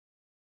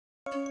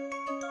Hello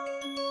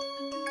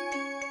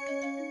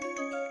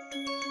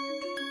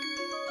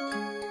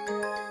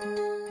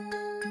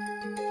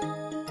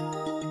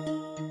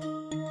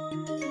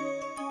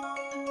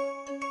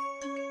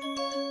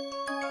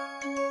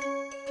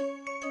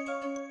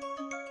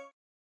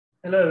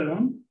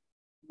everyone,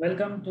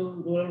 welcome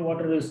to Rural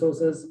Water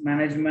Resources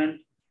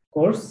Management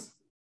course.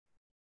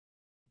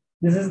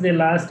 This is the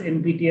last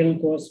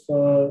NPTEL course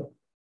for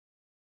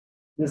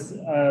this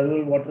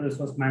Rural Water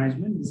Resource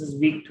Management. This is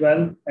week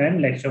 12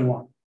 and lecture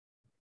 1.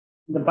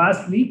 In the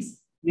past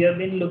weeks, we have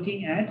been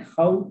looking at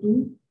how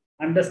to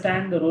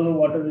understand the Rural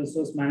Water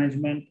Resource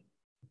Management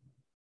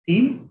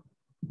theme.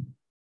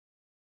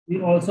 We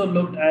also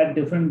looked at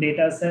different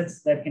data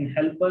sets that can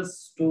help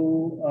us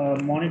to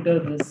monitor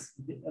this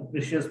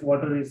precious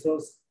water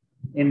resource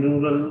in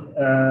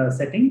rural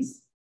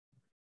settings.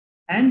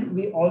 And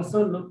we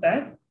also looked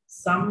at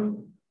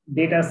some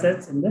data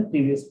sets in the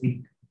previous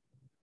week.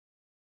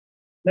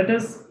 Let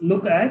us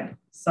look at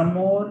some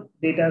more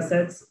data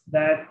sets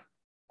that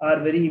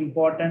are very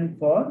important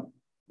for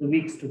the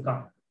weeks to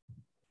come.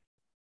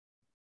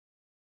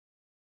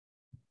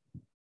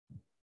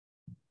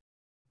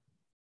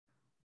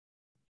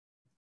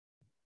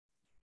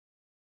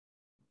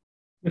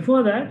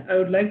 Before that, I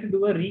would like to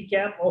do a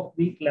recap of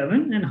week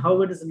 11 and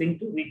how it is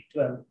linked to week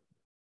 12.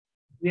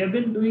 We have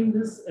been doing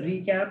this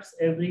recaps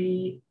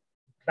every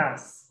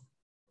class,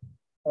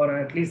 or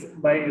at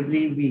least by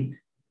every week.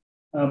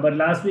 But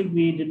last week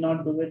we did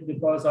not do it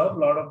because of a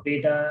lot of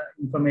data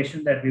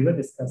information that we were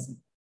discussing.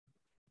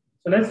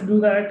 So let's do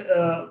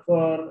that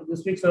for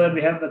this week so that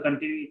we have the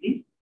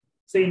continuity.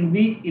 So in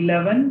week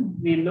 11,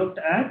 we looked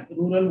at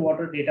rural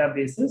water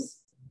databases,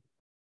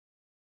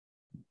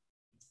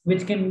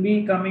 which can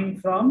be coming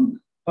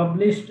from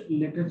published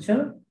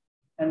literature,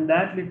 and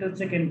that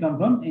literature can come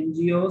from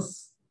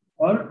NGOs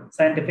or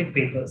scientific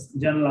papers,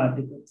 journal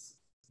articles.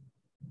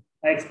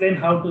 I explained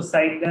how to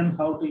cite them,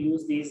 how to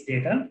use these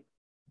data.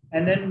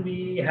 And then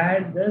we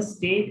had the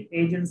state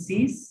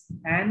agencies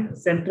and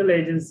central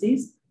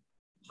agencies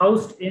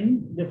housed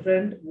in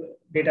different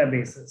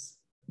databases.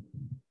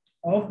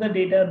 Of the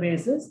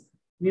databases,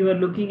 we were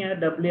looking at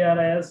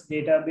WRIS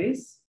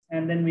database,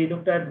 and then we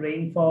looked at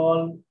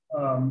rainfall,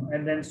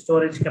 and then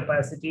storage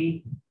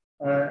capacity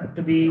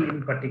to be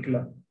in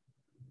particular.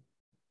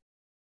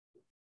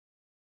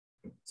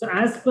 So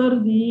as per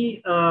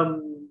the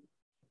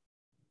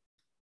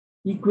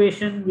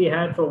equation we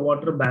had for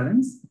water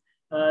balance,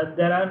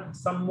 there are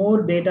some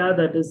more data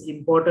that is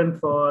important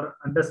for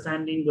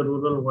understanding the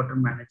rural water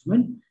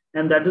management,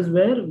 and that is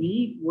where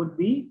we would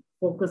be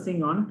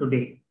focusing on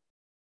today.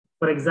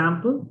 For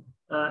example,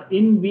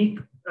 in week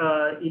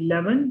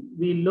 11,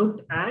 we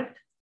looked at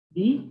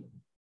the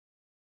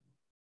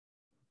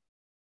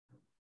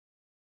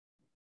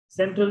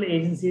central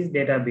agencies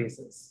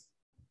databases,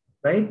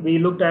 right? We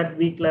looked at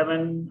week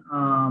 11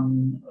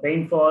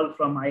 rainfall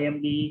from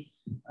IMD,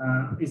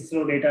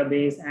 ISRO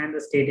database, and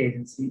the state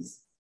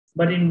agencies.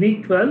 But in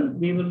week 12,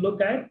 we will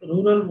look at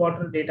rural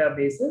water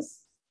databases,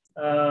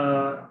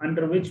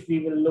 under which we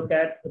will look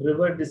at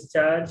river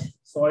discharge,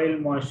 soil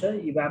moisture,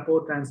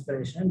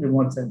 evapotranspiration, and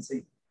remote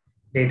sensing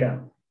data.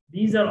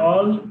 These are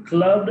all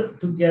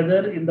clubbed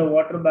together in the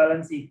water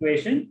balance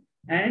equation,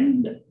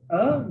 and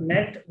a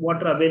net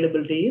water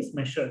availability is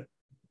measured.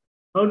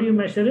 How do you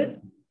measure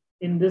it?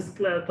 In this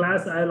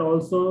class, I'll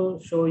also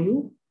show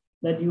you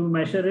that you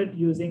measure it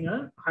using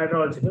a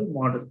hydrological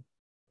model.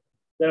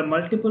 There are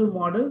multiple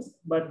models,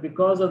 but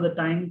because of the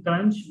time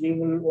crunch, we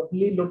will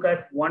only look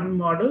at one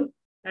model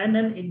and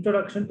an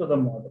introduction to the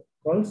model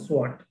called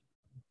SWOT.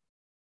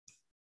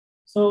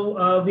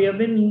 So we have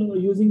been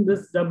using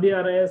this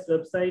WRIS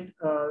website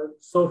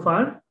so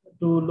far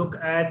to look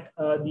at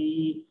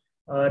the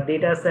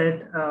data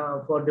set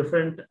for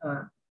different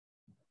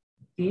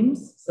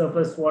themes: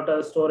 surface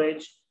water,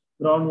 storage,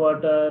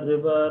 groundwater,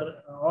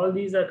 river. All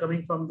these are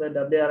coming from the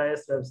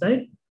WRIS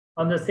website.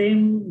 On the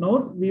same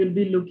note, we will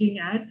be looking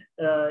at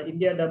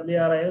India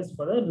WRIS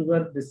for the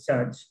river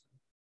discharge.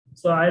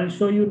 So I'll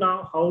show you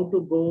now how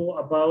to go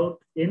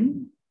about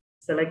in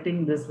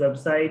selecting this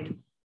website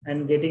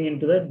and getting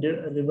into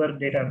the river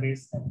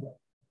database network.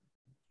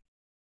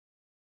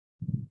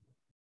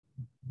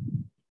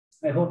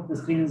 I hope the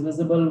screen is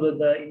visible with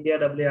the India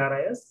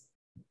WRIS.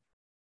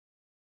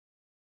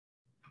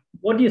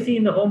 What you see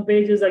in the home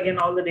page is again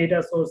all the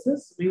data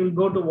sources. We will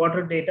go to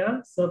water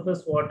data,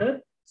 surface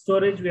water,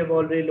 storage we have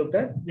already looked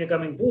at. We are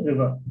coming to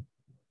river.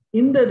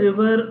 In the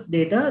river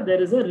data,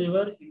 there is a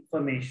river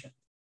information.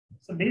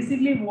 So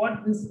basically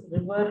what this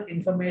river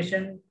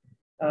information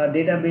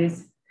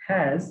database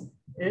has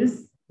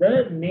is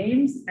the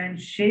names and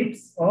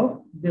shapes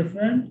of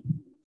different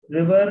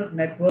river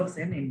networks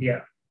in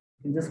India.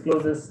 You just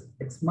close this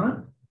X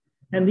mark,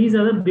 and these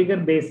are the bigger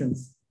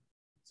basins.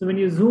 So when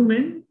you zoom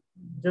in,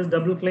 just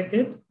double click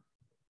it,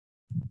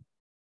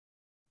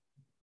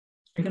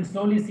 you can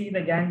slowly see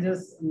the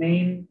Ganges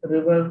main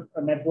river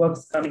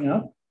networks coming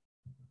up,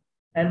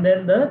 and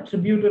then the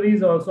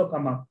tributaries also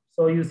come up.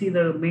 So you see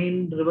the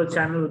main river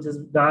channel, which is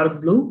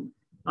dark blue,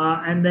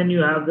 and then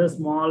you have the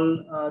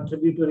small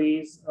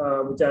tributaries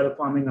which are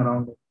forming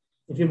around it.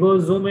 If you go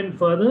zoom in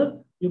further,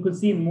 you could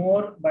see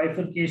more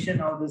bifurcation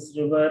of this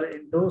river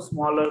into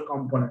smaller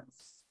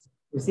components.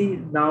 You see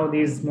now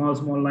these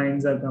small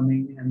lines are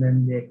coming and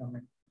then they come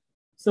in.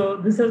 So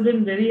this has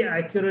been very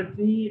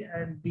accurately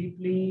and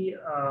deeply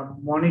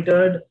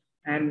monitored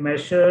and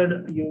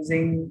measured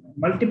using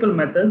multiple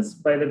methods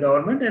by the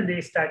government, and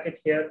they stack it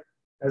here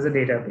as a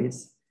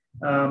database.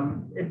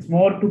 It's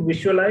more to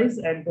visualize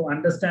and to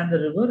understand the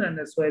river, and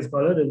that's why it's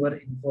called a river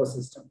info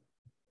system.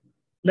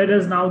 Let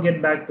us now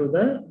get back to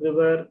the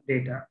river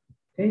data.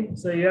 Okay,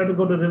 so you have to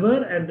go to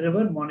river and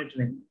river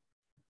monitoring.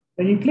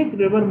 When you click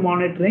river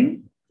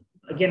monitoring,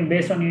 again,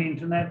 based on your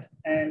internet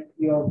and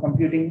your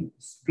computing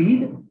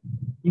speed,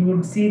 you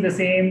would see the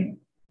same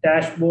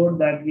dashboard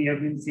that we have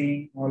been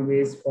seeing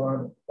always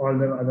for all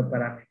the other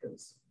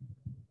parameters.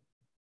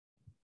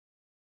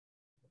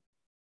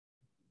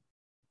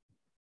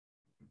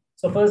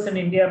 So first an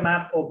India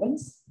map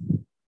opens.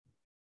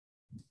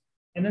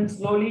 And then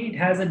slowly it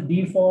has a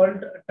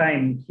default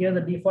time. Here the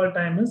default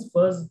time is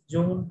 1st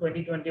June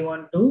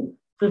 2021 to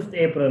 5th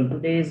April,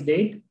 today's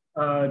date,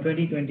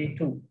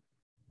 2022.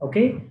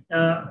 Okay.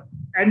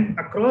 And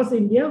across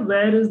India,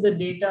 where is the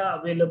data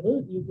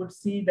available? You could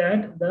see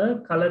that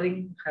the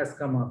coloring has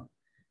come up.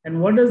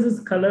 And what does this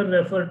color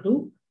refer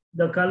to?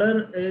 The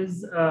color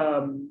is,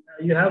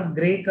 you have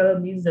gray color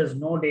means there's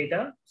no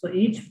data. So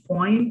each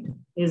point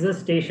is a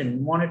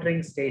station,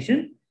 monitoring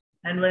station.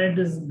 And when it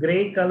is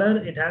gray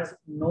color, it has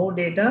no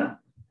data.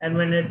 And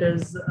when it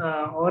is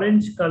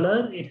orange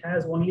color, it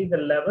has only the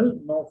level,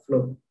 no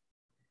flow.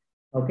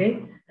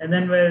 Okay. And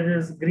then where it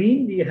is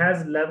green, it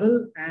has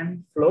level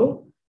and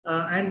flow.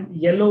 And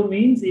yellow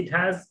means it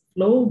has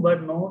flow,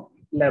 but no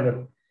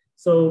level.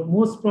 So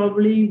most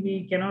probably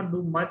we cannot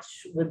do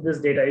much with this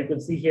data. You can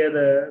see here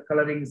the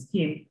coloring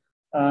scheme.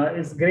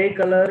 Is gray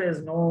color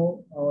is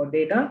no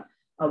data.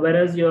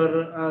 Whereas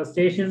your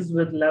stations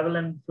with level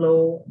and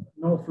flow,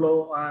 no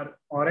flow are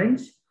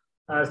orange.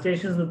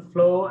 Stations with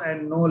flow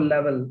and no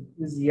level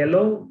is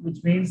yellow,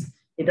 which means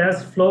it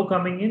has flow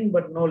coming in,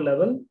 but no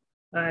level.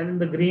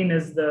 And the green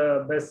is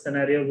the best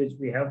scenario, which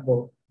we have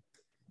both.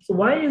 So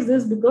why is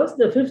this? Because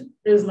the 5th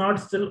is not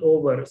still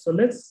over. So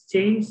let's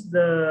change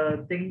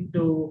the thing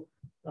to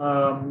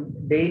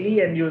daily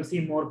and you'll see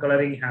more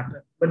coloring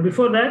happen. But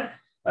before that,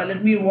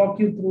 let me walk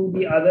you through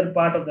the other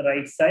part of the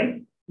right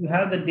side. You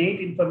have the date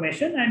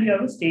information and you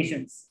have the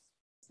stations.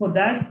 For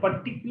that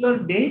particular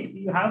date,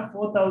 you have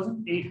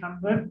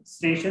 4,800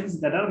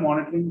 stations that are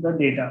monitoring the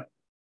data,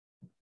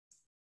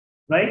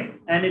 right?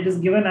 And it is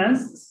given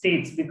as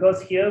states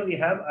because here we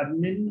have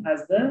admin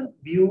as the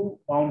view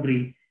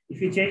boundary.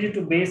 If you change it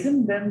to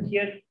basin, then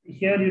here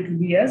it will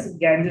be as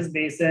Ganges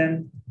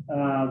Basin,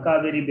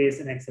 Kaveri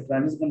Basin, etc.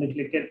 I'm just going to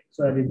click it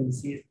so that you can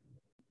see it.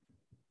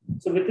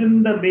 So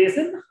within the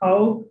basin,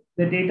 how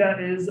the data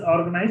is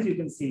organized, you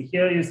can see.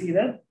 Here you see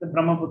that the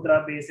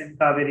Brahmaputra Basin,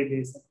 Kaveri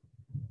Basin.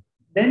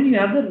 Then you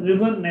have the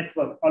river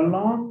network.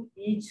 Along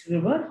each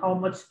river, how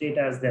much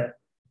data is there?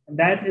 And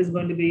that is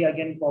going to be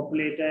again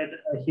populated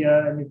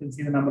here, and you can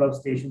see the number of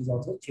stations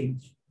also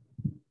change.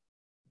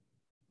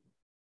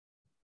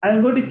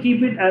 I'm going to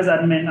keep it as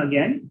admin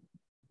again.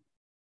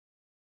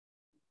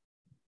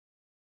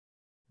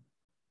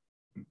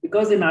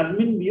 Because in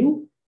admin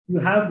view, you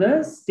have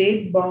the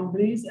state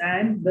boundaries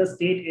and the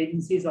state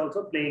agencies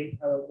also playing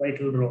a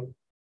vital role.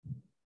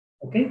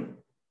 Okay,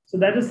 so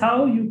that is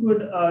how you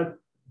could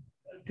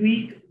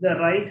tweak the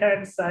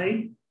right-hand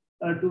side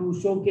to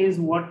showcase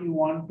what you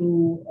want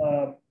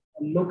to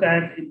look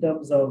at in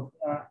terms of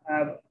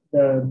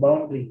the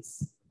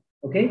boundaries.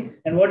 Okay,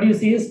 and what you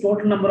see is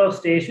total number of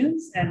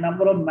stations and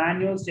number of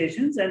manual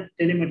stations and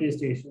telemetry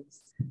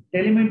stations.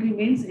 Telemetry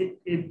means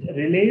it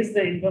relays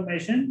the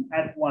information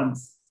at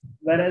once,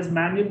 whereas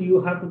manual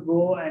you have to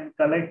go and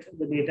collect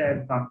the data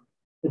and come.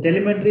 The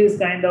telemetry is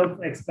kind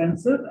of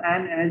expensive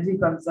and energy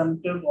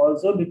consumptive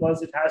also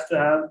because it has to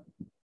have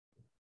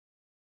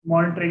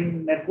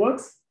monitoring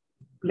networks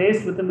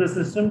placed within the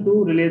system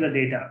to relay the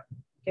data.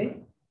 Okay.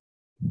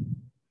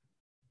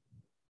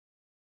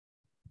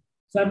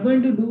 So I'm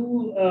going to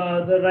do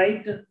the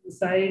right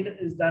side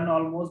is done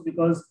almost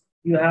because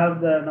you have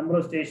the number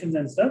of stations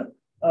and stuff.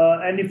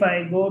 And if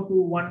I go to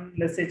one,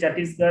 let's say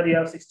Chhattisgarh, you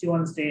have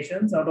 61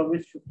 stations, out of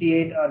which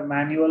 58 are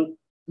manual,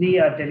 3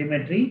 are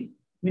telemetry.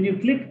 When you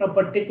click a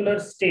particular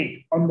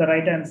state on the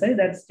right hand side,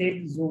 that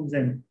state zooms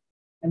in.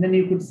 And then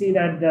you could see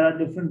that there are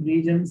different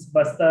regions.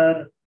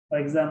 Bastar, for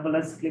example,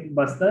 let's click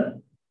Bastar.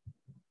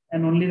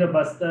 And only the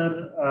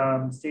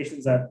Bastar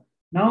stations are.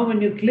 Now, when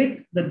you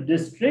click the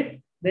district,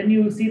 then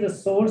you will see the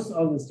source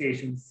of the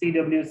stations,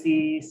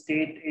 CWC,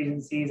 state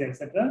agencies,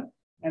 etc.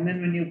 And then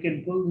when you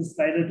can pull the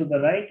slider to the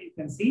right, you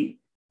can see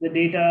the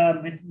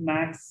data,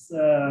 max,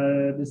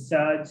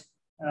 discharge,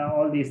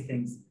 all these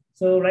things.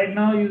 So right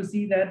now you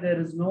see that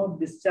there is no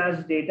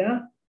discharge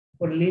data,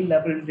 only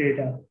level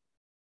data.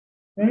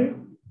 Right?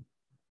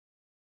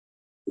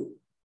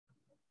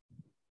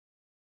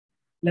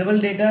 Level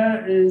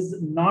data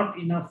is not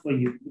enough for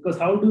you because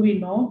how do we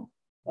know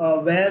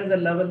where the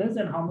level is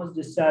and how much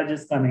discharge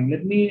is coming.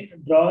 Let me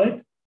draw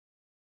it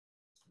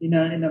in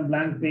a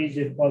blank page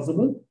if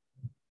possible.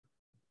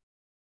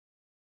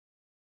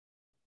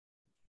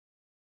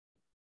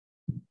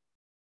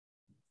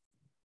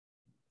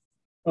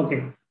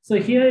 Okay,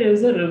 so here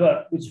is a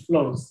river which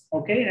flows,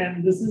 okay,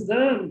 and this is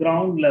the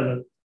ground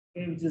level,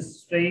 okay, which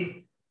is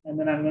straight, and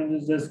then I'm going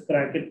to just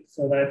crack it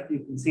so that you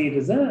can see it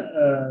is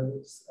a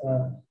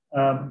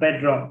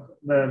bedrock,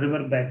 the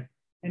river bed,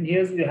 and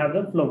here's you have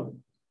the flow.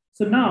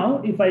 So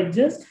now, if I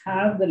just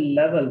have the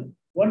level,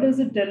 what does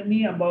it tell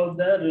me about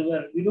the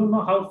river? We don't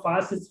know how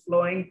fast it's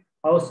flowing,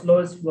 how slow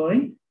it's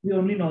flowing. We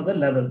only know the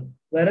level.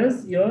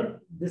 Whereas your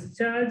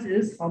discharge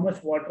is how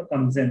much water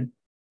comes in.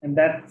 And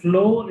that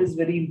flow is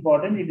very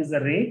important. It is a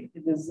rate.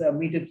 It is a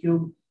meter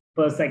cube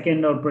per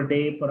second or per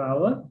day per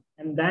hour.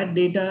 And that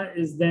data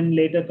is then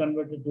later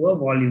converted to a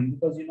volume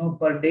because, you know,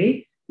 per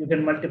day, you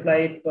can multiply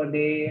it per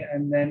day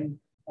and then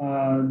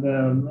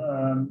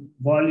the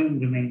volume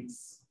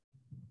remains.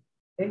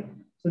 Okay.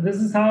 So this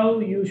is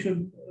how you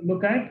should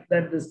look at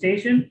that. The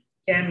station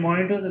can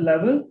monitor the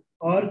level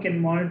or can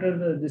monitor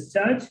the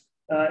discharge.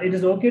 It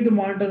is okay to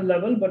monitor the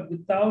level, but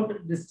without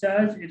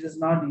discharge, it is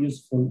not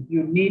useful.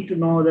 You need to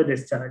know the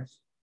discharge.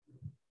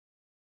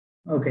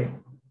 Okay.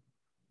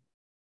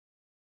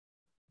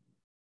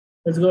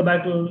 Let's go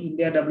back to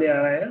India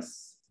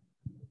WRIS.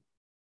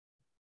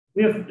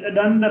 We have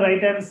done the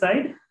right-hand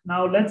side.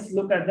 Now let's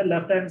look at the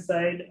left-hand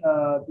side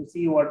to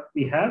see what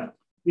we have.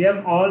 We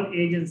have all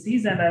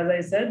agencies, and as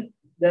I said,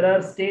 there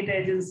are state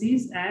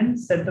agencies and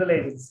central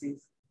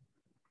agencies.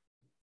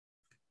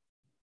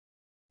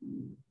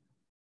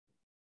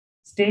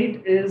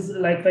 State is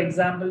like, for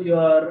example,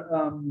 your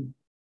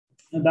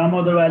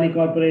Damodar Valley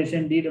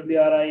Corporation,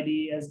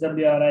 DWRID,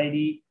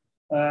 SWRID,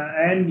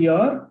 and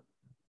your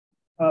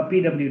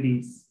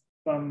PWDs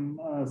from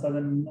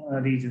southern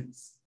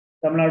regions.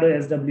 Tamil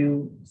Nadu,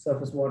 SW,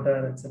 surface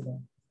water, etc.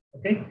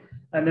 Okay,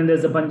 and then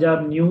there's the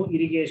Punjab New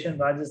Irrigation,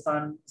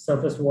 Rajasthan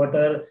surface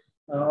water.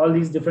 All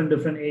these different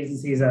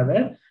agencies are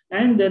there,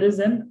 and there is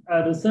a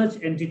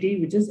research entity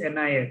which is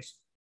NIH.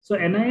 So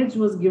NIH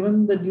was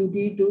given the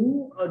duty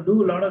to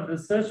do a lot of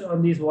research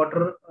on these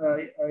water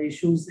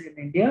issues in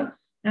India,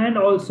 and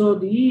also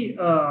the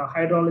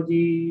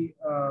hydrology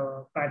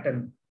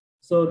pattern.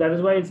 So that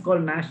is why it's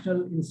called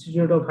National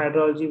Institute of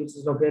Hydrology, which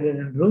is located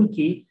in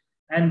Roorkee.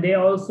 And they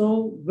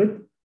also,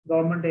 with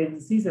government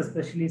agencies,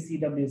 especially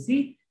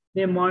CWC,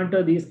 they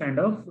monitor these kind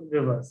of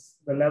rivers,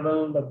 the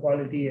level, the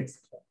quality,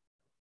 etc.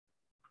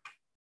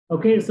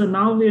 Okay, so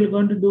now we're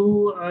going to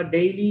do a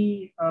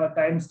daily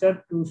time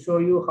step to show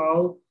you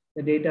how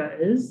the data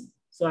is.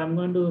 So I'm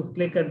going to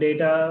click a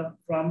data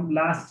from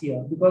last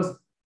year because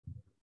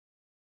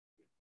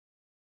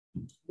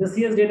this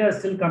year's data is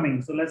still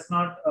coming. So let's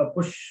not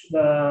push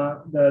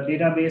the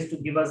database to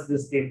give us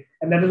this data.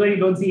 And that is why you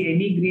don't see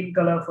any green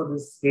color for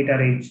this data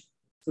range.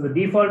 So the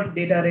default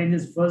data range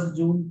is 1st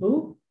June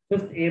to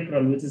 5th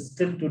April, which is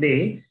still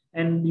today.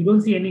 And you don't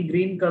see any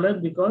green color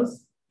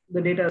because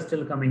the data is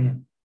still coming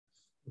in.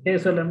 Okay,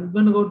 so I'm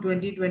going to go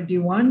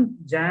 2021,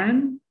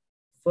 Jan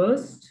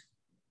 1st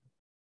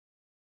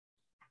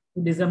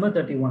to December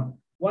 31.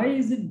 Why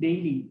is it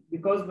daily?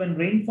 Because when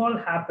rainfall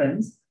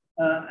happens,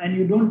 and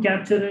you don't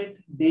capture it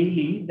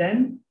daily,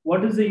 then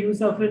what is the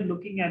use of it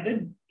looking at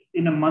it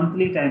in a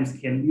monthly time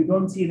scale? You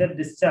don't see that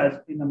discharge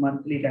in a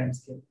monthly time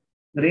scale.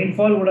 The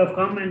rainfall would have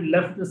come and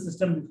left the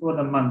system before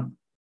the month.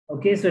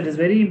 Okay, so it is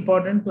very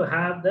important to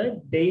have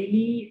the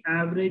daily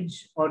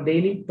average or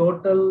daily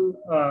total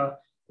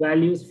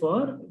values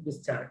for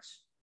discharge.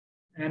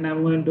 And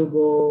I'm going to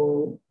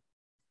go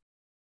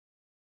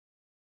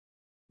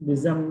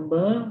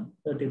December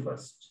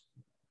 31st.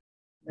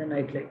 Then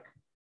I click.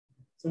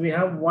 So we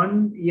have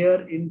 1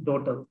 year in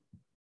total.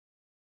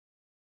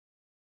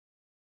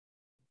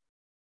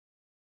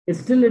 It's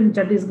still in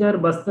Chhattisgarh,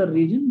 Bastar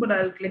region, but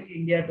I'll click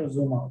India to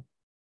zoom out.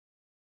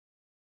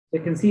 So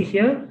you can see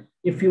here,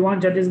 if you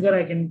want Chhattisgarh,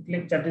 I can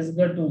click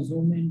Chhattisgarh to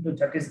zoom into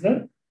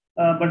Chhattisgarh.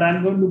 But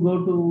I'm going to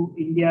go to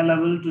India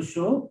level to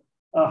show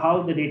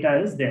how the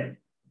data is there.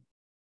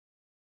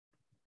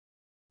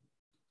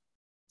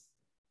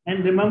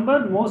 And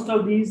remember, most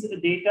of these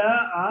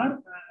data are,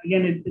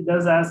 again, it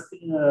does ask,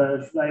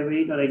 should I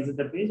wait or exit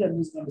the page? I'm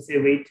just going to say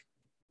wait.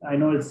 I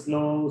know it's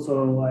slow,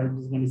 so I'm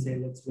just going to say,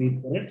 let's wait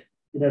for it.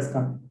 It has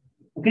come.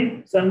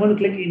 Okay, so I'm going to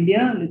click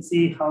India. Let's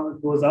see how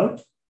it goes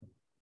out.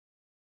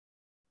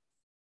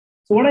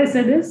 So what I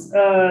said is,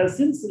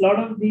 since a lot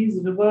of these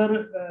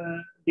river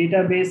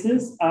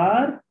databases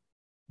are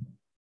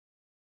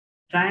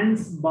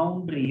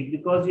transboundary,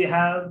 because you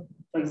have,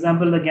 for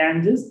example, the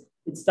Ganges,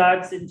 it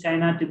starts in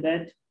China,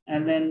 Tibet,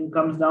 and then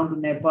comes down to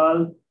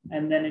Nepal,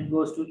 and then it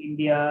goes to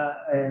India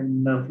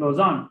and flows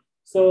on.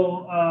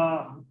 So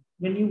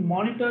when you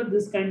monitor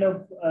this kind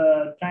of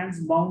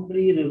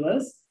transboundary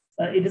rivers,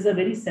 it is a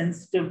very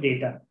sensitive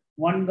data.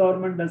 One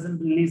government doesn't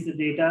release the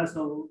data,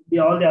 so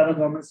all the other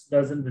governments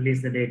doesn't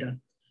release the data.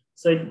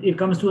 So it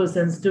comes to a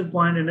sensitive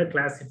point in a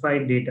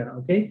classified data,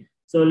 okay?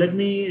 So let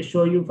me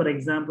show you, for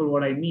example,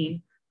 what I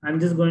mean. I'm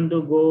just going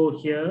to go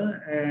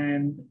here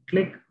and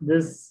click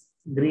this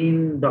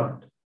green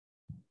dot.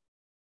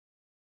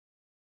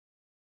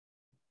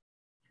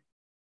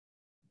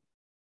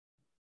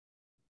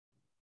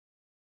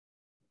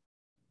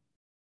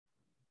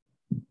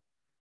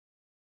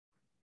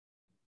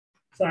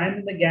 So I'm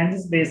in the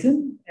Ganges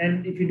Basin,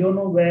 and if you don't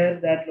know where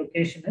that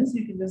location is,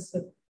 you can just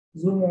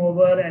zoom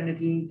over and it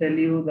will tell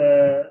you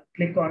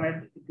click on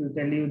it, it will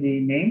tell you the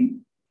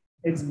name.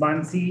 It's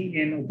Bansi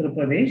in Uttar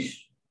Pradesh.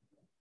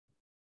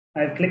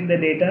 I've clicked the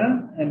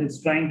data and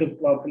it's trying to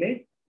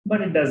populate,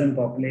 but it doesn't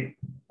populate.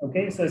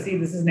 Okay, so see,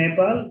 this is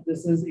Nepal,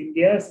 this is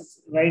India,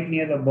 it's right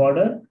near the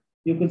border.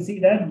 You could see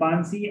that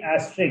Bansi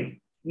asterisk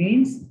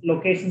means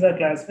locations are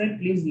classified.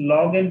 Please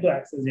log in to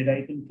access data.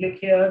 You can click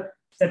here,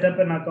 set up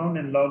an account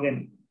and log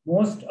in.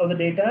 Most of the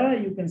data,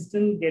 you can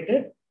still get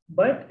it,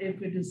 but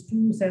if it is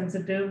too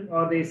sensitive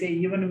or they say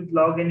even with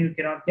login you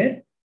cannot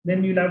get,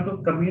 then you'll have to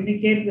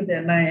communicate with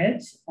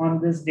NIH on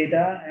this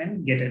data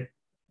and get it.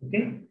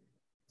 Okay.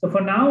 So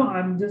for now,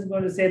 I'm just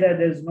going to say that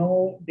there's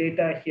no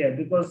data here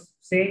because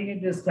saying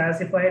it is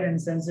classified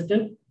and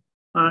sensitive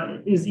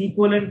is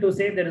equivalent to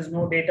say there is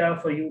no data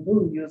for you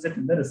to use it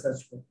in the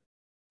research book.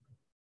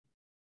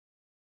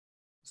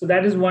 So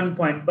that is one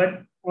point.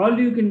 But all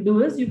you can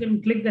do is you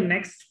can click the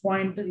next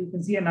point. You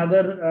can see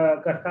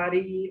another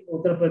Karkari,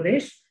 Uttar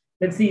Pradesh.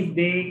 Let's see if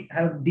they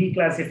have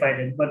declassified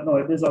it. But no,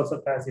 it is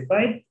also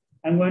classified.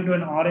 I'm going to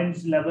an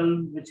orange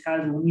level, which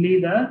has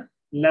only the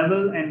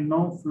level and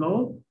no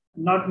flow.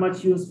 Not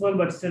much useful,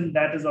 but still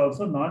that is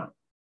also not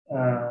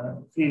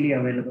freely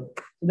available.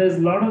 So there's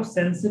a lot of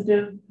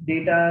sensitive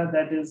data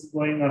that is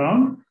going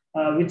around,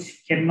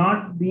 which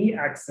cannot be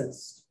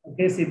accessed.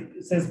 Okay, so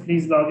it says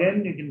please log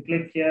in. You can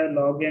click here,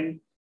 log in,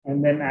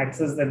 and then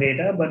access the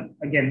data. But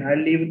again, I'll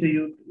leave it to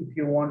you if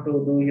you want to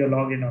do your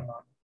login or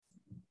not.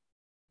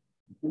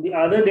 The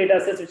other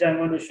data sets which I'm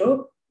going to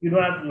show, you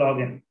don't have to log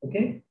in.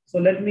 Okay, so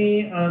let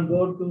me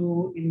go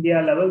to India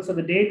level. So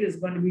the date is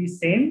going to be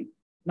same.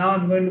 Now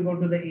I'm going to go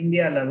to the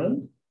India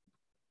level,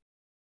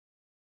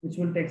 which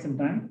will take some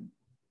time.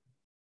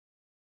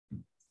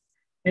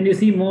 And you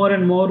see more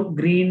and more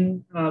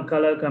green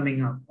color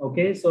coming up.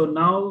 Okay, so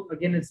now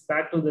again, it's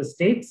back to the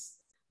states.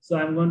 So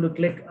I'm going to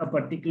click a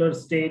particular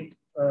state,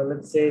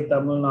 let's say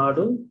Tamil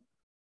Nadu.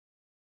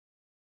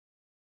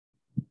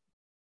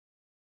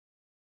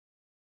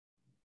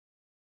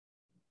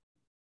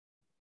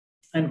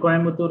 And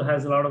Coimbatore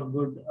has a lot of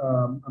good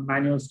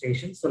manual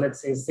stations. So let's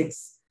say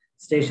 6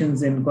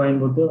 stations in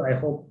Coimbatore. I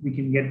hope we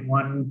can get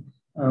one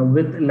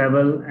with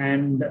level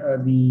and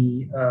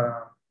the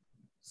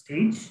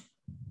stage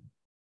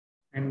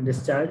and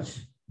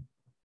discharge.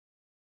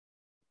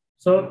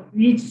 So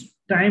each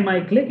time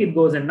I click, it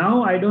goes in.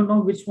 Now I don't know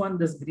which one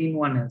this green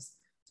one is.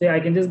 So I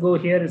can just go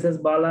here. It says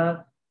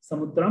Bala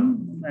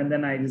Samutram, and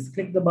then I just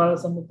click the Bala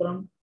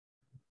Samutram.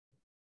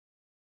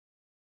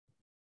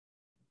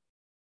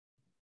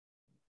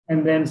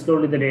 And then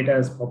slowly the data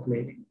is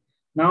populating.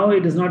 Now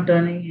it is not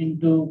turning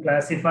into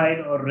classified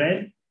or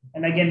red.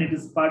 And again, it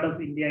is part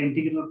of India,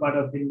 integral part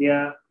of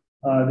India.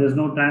 There's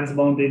no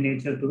transboundary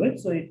nature to it.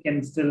 So it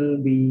can still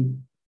be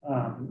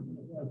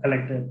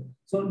collected.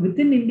 So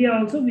within India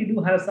also, we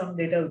do have some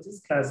data which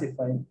is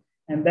classified.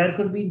 And that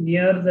could be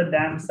near the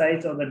dam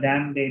sites or the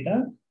dam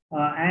data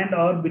and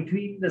or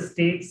between the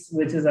states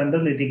which is under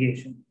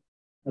litigation.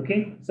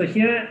 Okay, so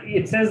here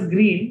it says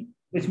green,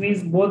 which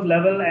means both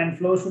level and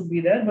flow should be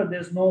there, but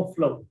there's no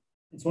flow.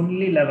 It's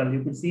only level.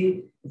 You could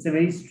see it's a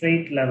very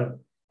straight level.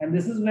 And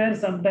this is where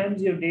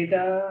sometimes your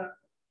data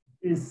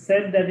is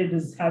said that it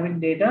is having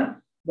data,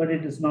 but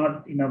it is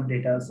not enough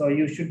data. So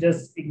you should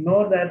just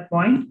ignore that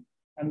point.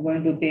 I'm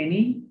going to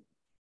Teni.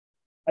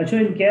 I'll show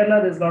you in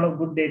Kerala, there's a lot of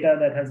good data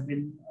that has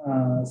been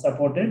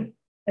supported.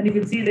 And you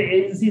can see the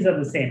agencies are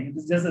the same. It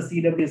is just a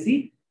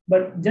CWC,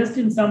 but just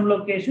in some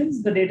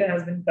locations, the data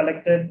has been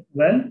collected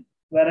well,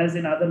 whereas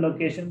in other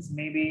locations,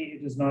 maybe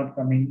it is not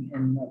coming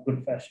in a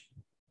good fashion.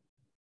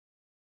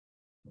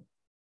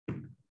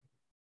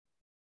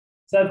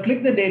 So I've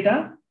clicked the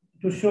data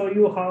to show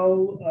you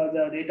how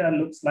the data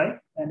looks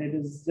like, and it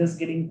is just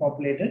getting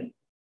populated.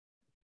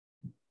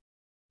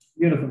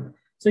 Beautiful.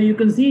 So you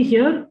can see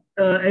here,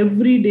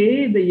 every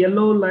day, the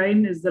yellow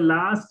line is the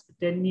last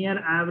 10-year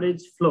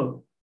average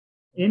flow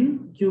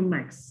in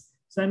QMax.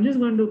 So I'm just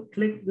going to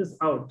click this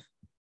out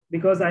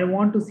because I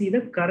want to see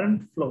the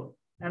current flow.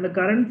 And the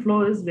current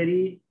flow is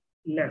very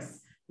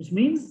less, which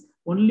means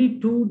only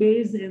 2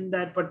 days in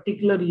that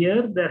particular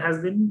year, there has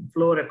been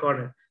flow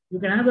recorded. You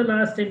can have the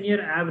last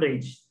 10-year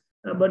average,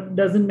 but it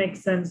doesn't make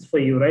sense for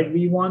you, right?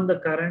 We want the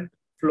current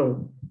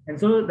flow. And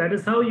so that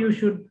is how you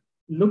should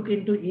look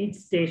into each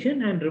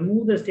station and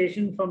remove the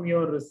station from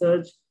your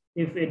research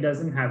if it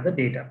doesn't have the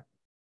data.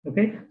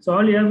 Okay, so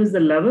all you have is the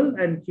level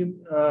and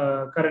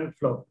current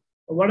flow.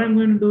 What I'm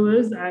going to do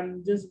is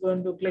I'm just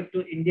going to click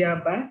to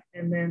India back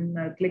and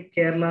then click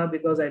Kerala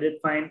because I did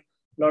find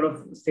a lot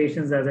of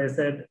stations, as I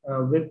said,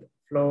 with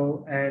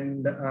flow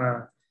and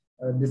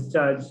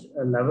discharge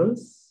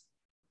levels.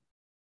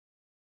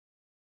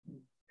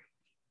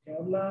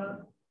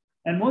 Kerala.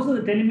 And most of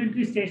the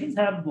telemetry stations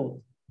have both.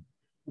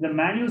 The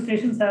manual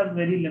stations have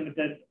very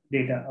limited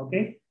data.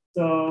 Okay,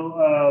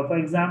 so for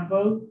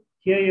example,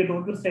 here your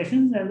total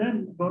stations and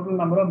then total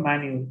number of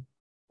manual.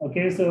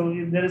 Okay, so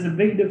if there is a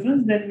big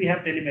difference, then we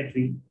have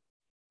telemetry.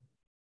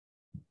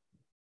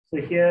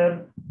 So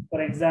here,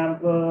 for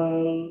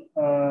example,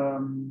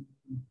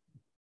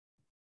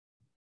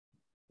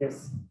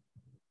 yes,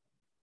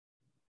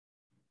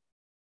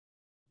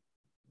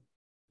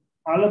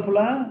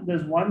 Alapula,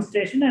 there's one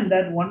station, and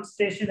that one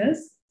station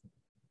is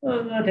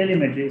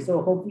telemetry.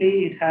 So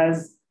hopefully it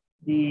has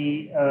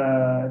the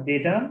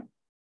data.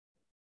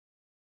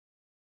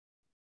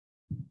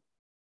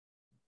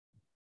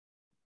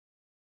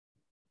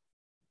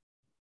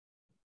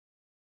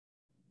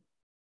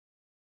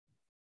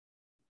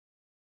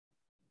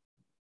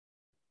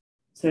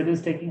 So it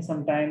is taking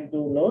some time to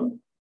load.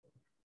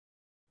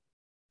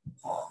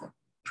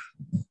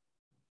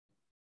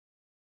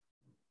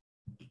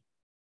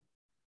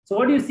 So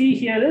what you see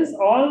here is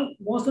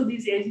most of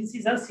these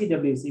agencies are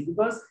CWC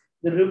because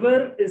the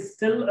river is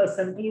still a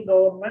central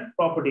government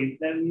property.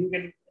 Then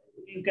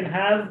you can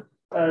have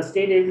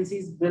state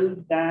agencies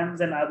build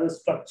dams and other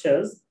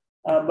structures,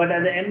 but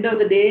at the end of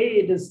the day,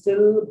 it is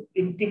still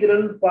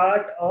integral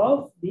part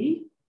of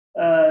the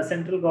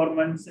central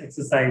government's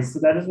exercise. So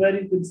that is where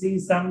you could see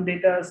some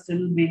data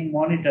still being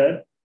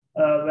monitored,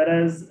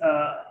 whereas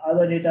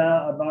other data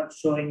are not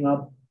showing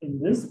up in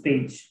this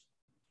page.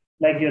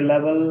 Like your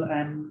level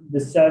and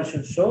discharge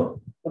should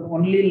show, but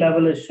only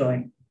level is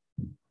showing.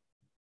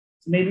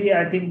 So maybe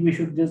I think we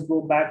should just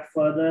go back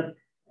further.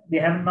 They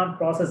have not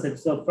processed it.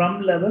 So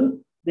from level,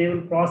 they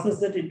will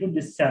process it into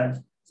discharge.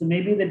 So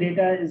maybe the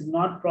data is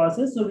not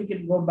processed. So we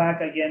can go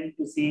back again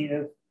to see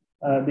if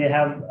they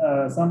have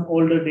some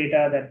older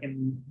data that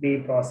can be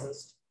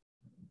processed.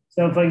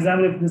 So for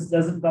example, if this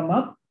doesn't come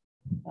up,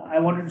 I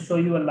wanted to show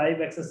you a live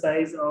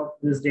exercise of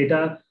this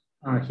data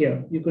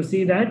here. You could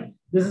see that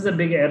this is a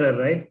big error,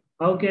 right?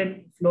 How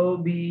can flow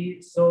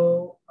be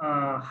so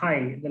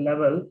high, the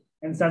level,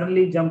 and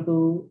suddenly jump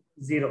to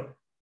 0?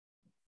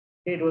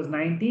 Okay, it was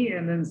 90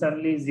 and then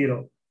suddenly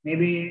 0.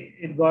 Maybe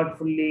it got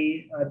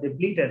fully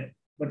depleted,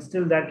 but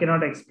still that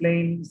cannot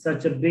explain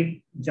such a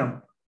big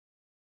jump.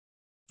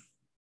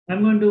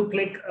 I'm going to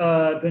click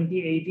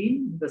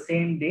 2018, the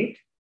same date.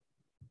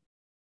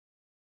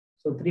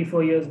 So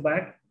 3-4 years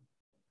back.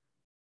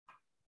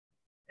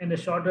 And a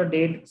shorter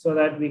date so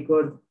that we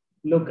could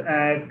look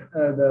at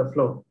the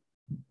flow.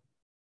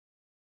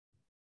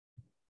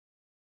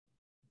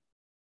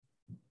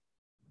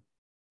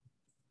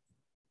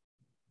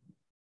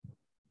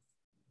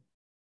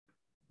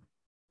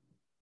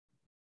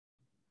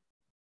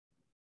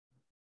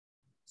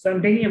 So I'm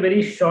taking a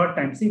very short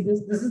time. See,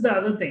 this is the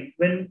other thing.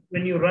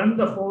 When you run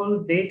the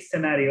whole date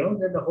scenario,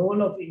 then the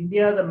whole of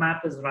India, the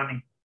map is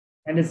running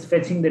and it's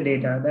fetching the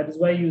data. That is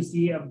why you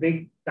see a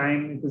big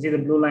time. You can see the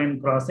blue line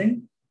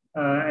crossing.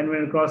 And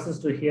when it crosses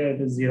to here,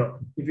 it is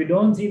 0. If you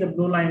don't see the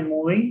blue line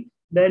moving,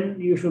 then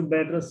you should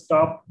better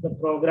stop the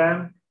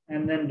program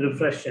and then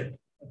refresh it.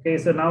 Okay,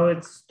 so now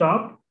it's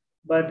stopped,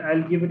 but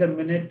I'll give it a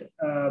minute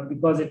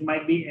because it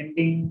might be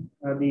ending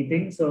the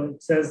thing. So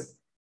it says,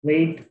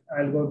 wait,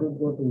 I'll go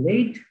to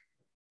wait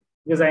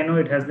because I know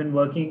it has been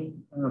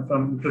working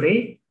from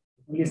today.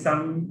 Only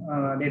some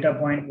data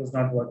point was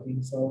not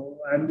working. So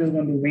I'm just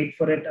going to wait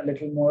for it a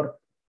little more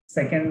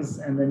seconds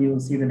and then you will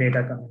see the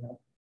data coming up.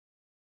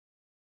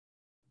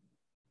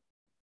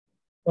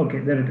 Okay,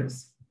 there it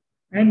is.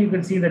 And you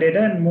can see the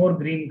data in more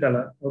green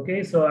color.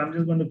 Okay, so I'm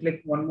just going to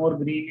click one more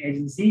green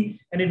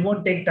agency and it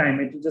won't take time.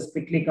 It will just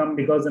quickly come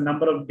because the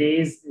number of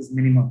days is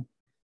minimum.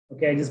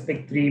 Okay, I just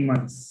picked 3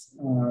 months.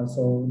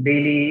 So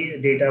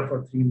daily data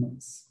for 3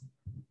 months.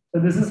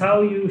 So this is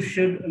how you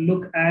should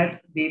look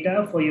at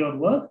data for your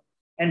work.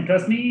 And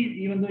trust me,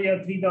 even though you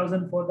have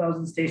 3,000,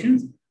 4,000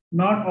 stations,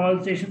 not all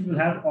stations will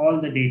have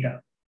all the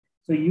data.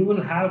 So you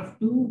will have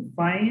to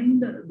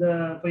find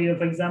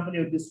for example,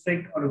 your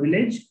district or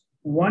village,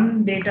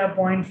 one data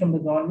point from the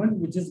government,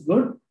 which is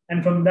good.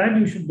 And from that,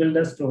 you should build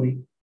a story.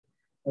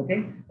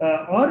 Okay,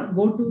 or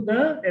go to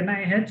the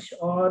NIH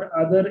or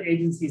other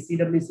agency,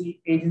 CWC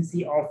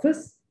agency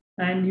office,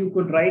 and you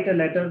could write a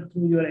letter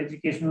through your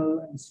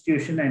educational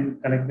institution and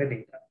collect the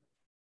data.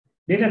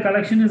 Data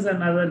collection is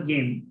another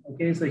game.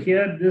 Okay, so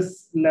here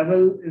this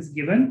level is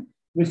given,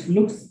 which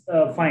looks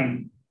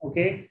fine.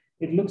 Okay,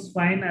 it looks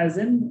fine as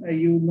in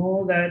you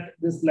know that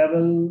this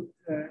level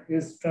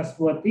is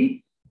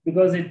trustworthy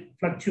because it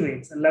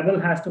fluctuates. A level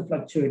has to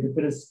fluctuate. If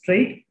it is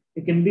straight,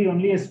 it can be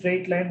only a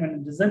straight line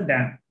when it is a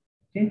dam.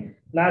 Okay,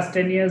 last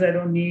 10 years I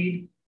don't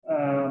need,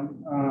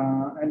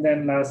 and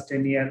then last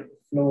 10-year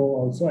flow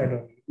also I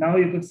don't need. Now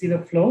you could see the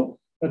flow.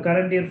 The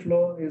current year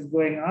flow is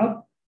going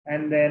up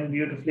and then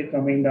beautifully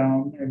coming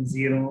down at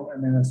 0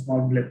 and then a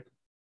small blip.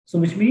 So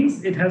which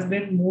means it has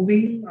been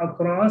moving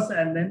across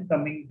and then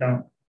coming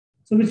down.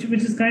 So which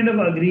is kind of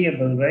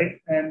agreeable, right?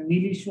 And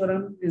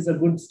Neelishwaram is a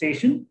good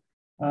station.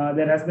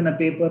 There has been a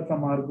paper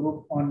from our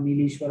group on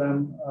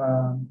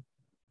Neelishwaram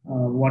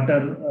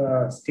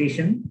water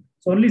station.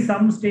 So only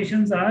some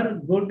stations are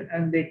good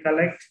and they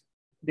collect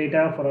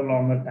data for a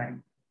longer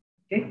time.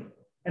 Okay.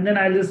 And then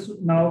I'll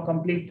just now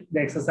complete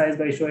the exercise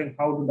by showing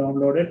how to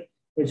download it,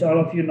 which all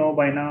of you know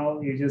by now.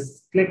 You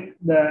just click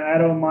the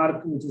arrow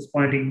mark, which is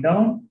pointing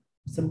down,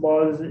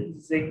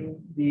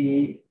 symbolizing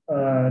the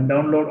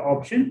download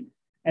option.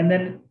 And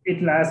then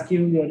it'll ask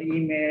you your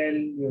email,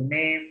 your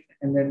name,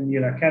 and then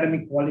your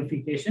academic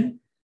qualification,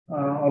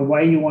 or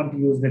why you want to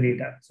use the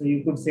data. So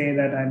you could say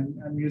that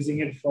I'm using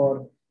it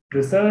for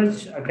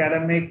research,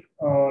 academic,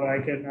 or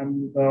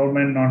I'm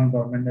government,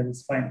 non-government, that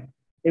is fine.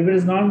 If it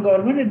is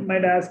non-government, it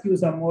might ask you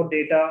some more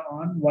data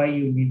on why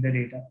you need the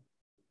data.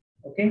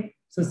 Okay,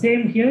 so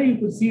same here, you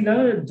could see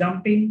the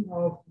jumping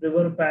of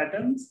river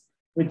patterns,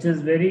 which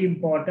is very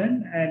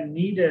important and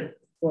needed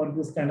for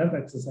this kind of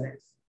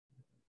exercise.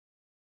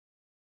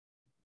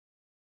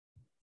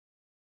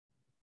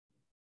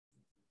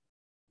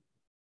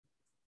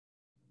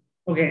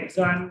 Okay,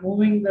 so I'm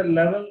moving the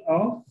level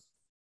of,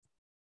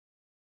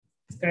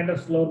 it's kind of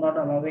slow, not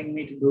allowing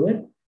me to do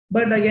it.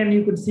 But again,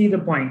 you could see the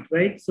point,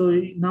 right? So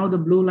now the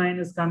blue line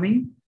is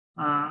coming,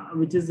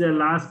 which is the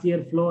last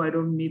year flow. I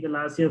don't need the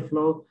last year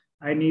flow.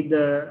 I need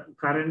the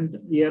current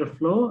year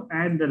flow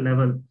and the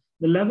level.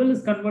 The level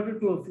is converted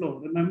to a flow,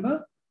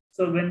 remember?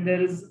 So when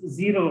there is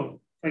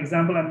zero, for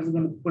example, I'm just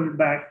going to put it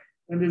back.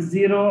 When there's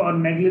zero or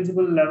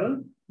negligible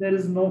level, there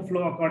is no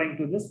flow according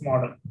to this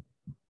model.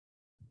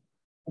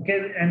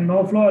 Okay, and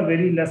no flow or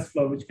very less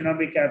flow, which cannot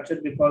be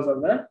captured because of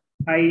the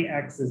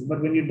y-axis.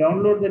 But when you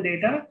download the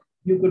data,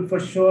 you could for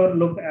sure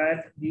look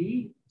at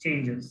the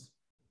changes.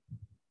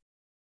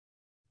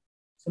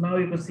 So now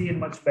you can see it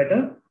much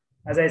better.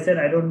 As I said,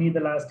 I don't need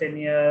the last 10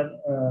 year,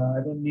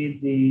 I don't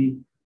need the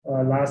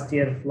last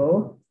year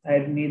flow. I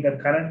need the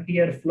current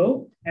year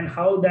flow and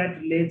how that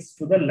relates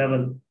to the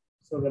level.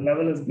 So the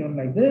level is given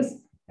like this,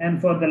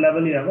 and for the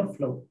level you have a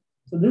flow.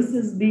 So this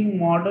is being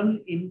modeled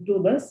into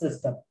the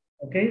system.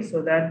 Okay,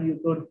 so that you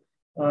could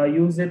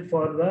use it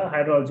for the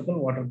hydrological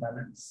water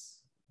balance.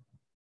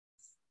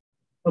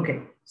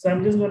 Okay, so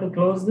I'm just going to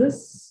close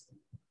this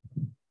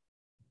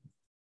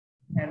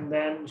and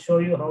then show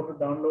you how to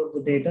download the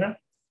data.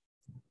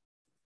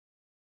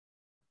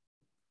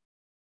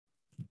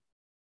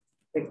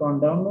 Click on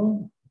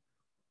download.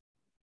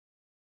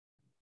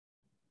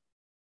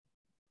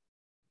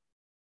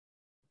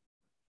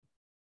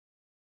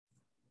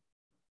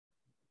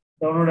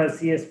 Download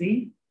as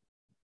CSV.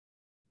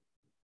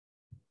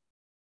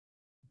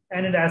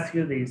 And it asks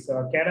you these. So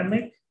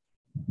academic,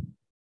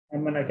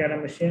 I'm an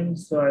academician,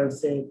 so I'll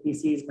say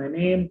PC is my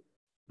name,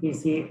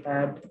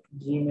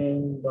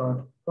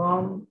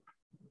 pc@gmail.com.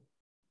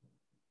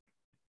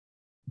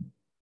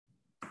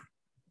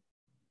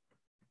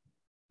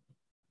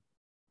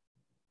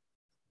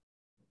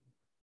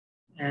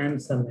 And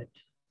submit.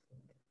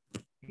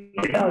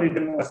 Now you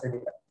can watch the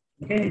data.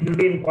 Okay, it will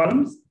be in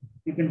columns.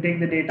 You can take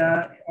the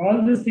data,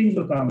 all these things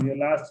will come, your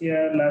last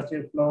year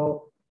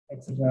flow,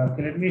 etc.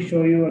 Okay, let me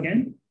show you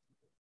again.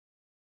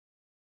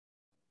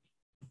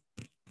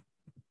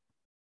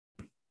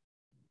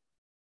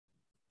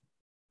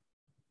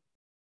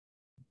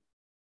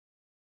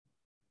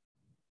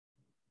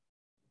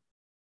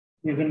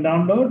 You can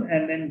download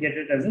and then get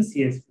it as a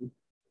CSV.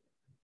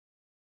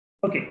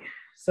 Okay,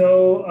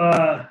 so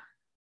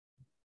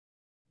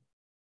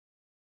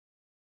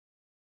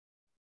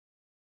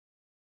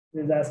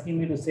it is asking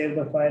me to save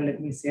the file. Let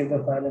me save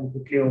the file and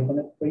quickly open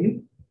it for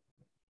you.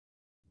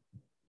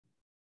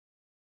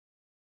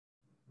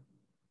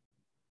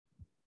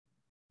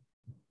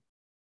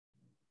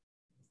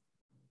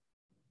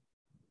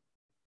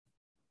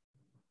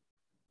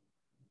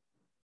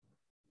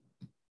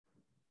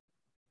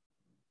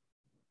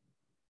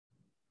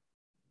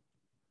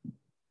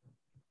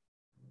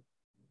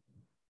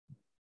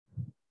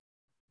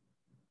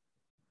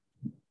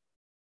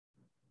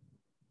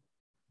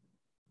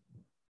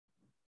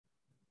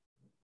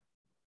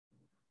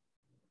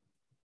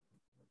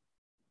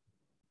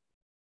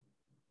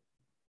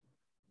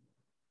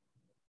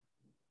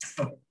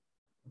 Okay.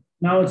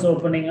 Now it's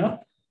opening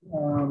up.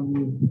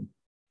 It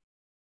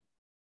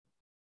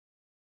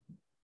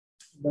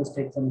does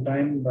take some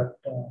time, but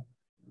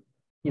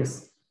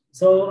yes.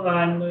 So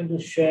I'm going to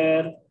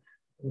share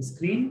the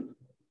screen.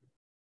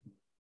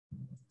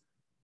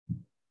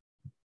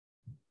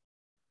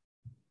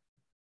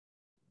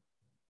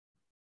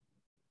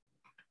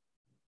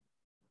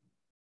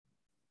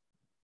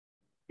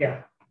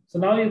 Yeah. So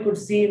now you could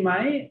see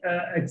my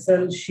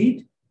Excel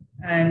sheet,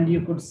 and you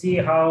could see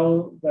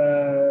how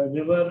the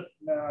river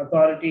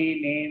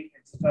authority name,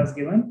 etc. is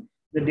given.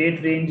 The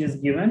date range is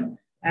given.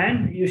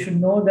 And you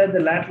should know that the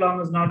lat long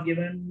is not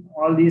given.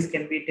 All these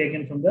can be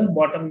taken from the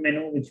bottom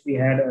menu, which we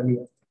had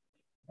earlier.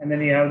 And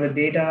then you have the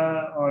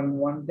data on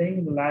one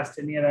thing, the last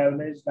 10 year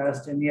average,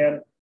 last 10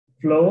 year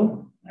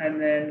flow,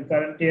 and then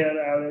current year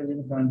average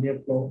and current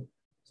year flow.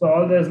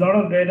 So there's a lot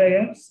of data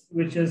gaps,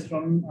 which is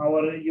from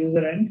our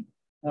user end.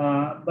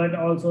 But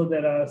also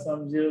there are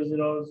some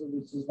zeros,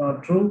 which is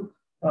not true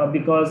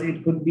because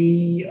it could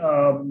be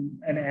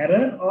an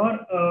error or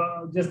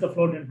just the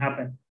flow didn't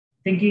happen.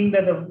 Thinking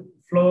that the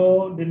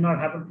flow did not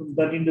happen from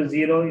 13 to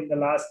 0 in the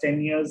last 10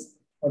 years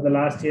or the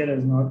last year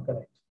is not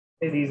correct.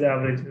 Okay, these are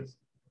averages.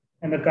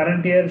 And the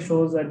current year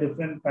shows a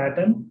different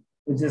pattern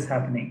which is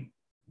happening.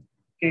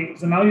 Okay,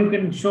 so now you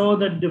can show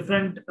the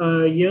different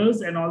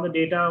years and all the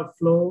data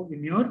flow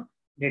in your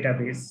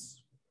database.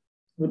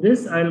 With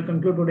this, I'll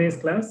conclude today's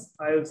class.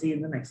 I will see you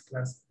in the next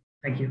class.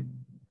 Thank you.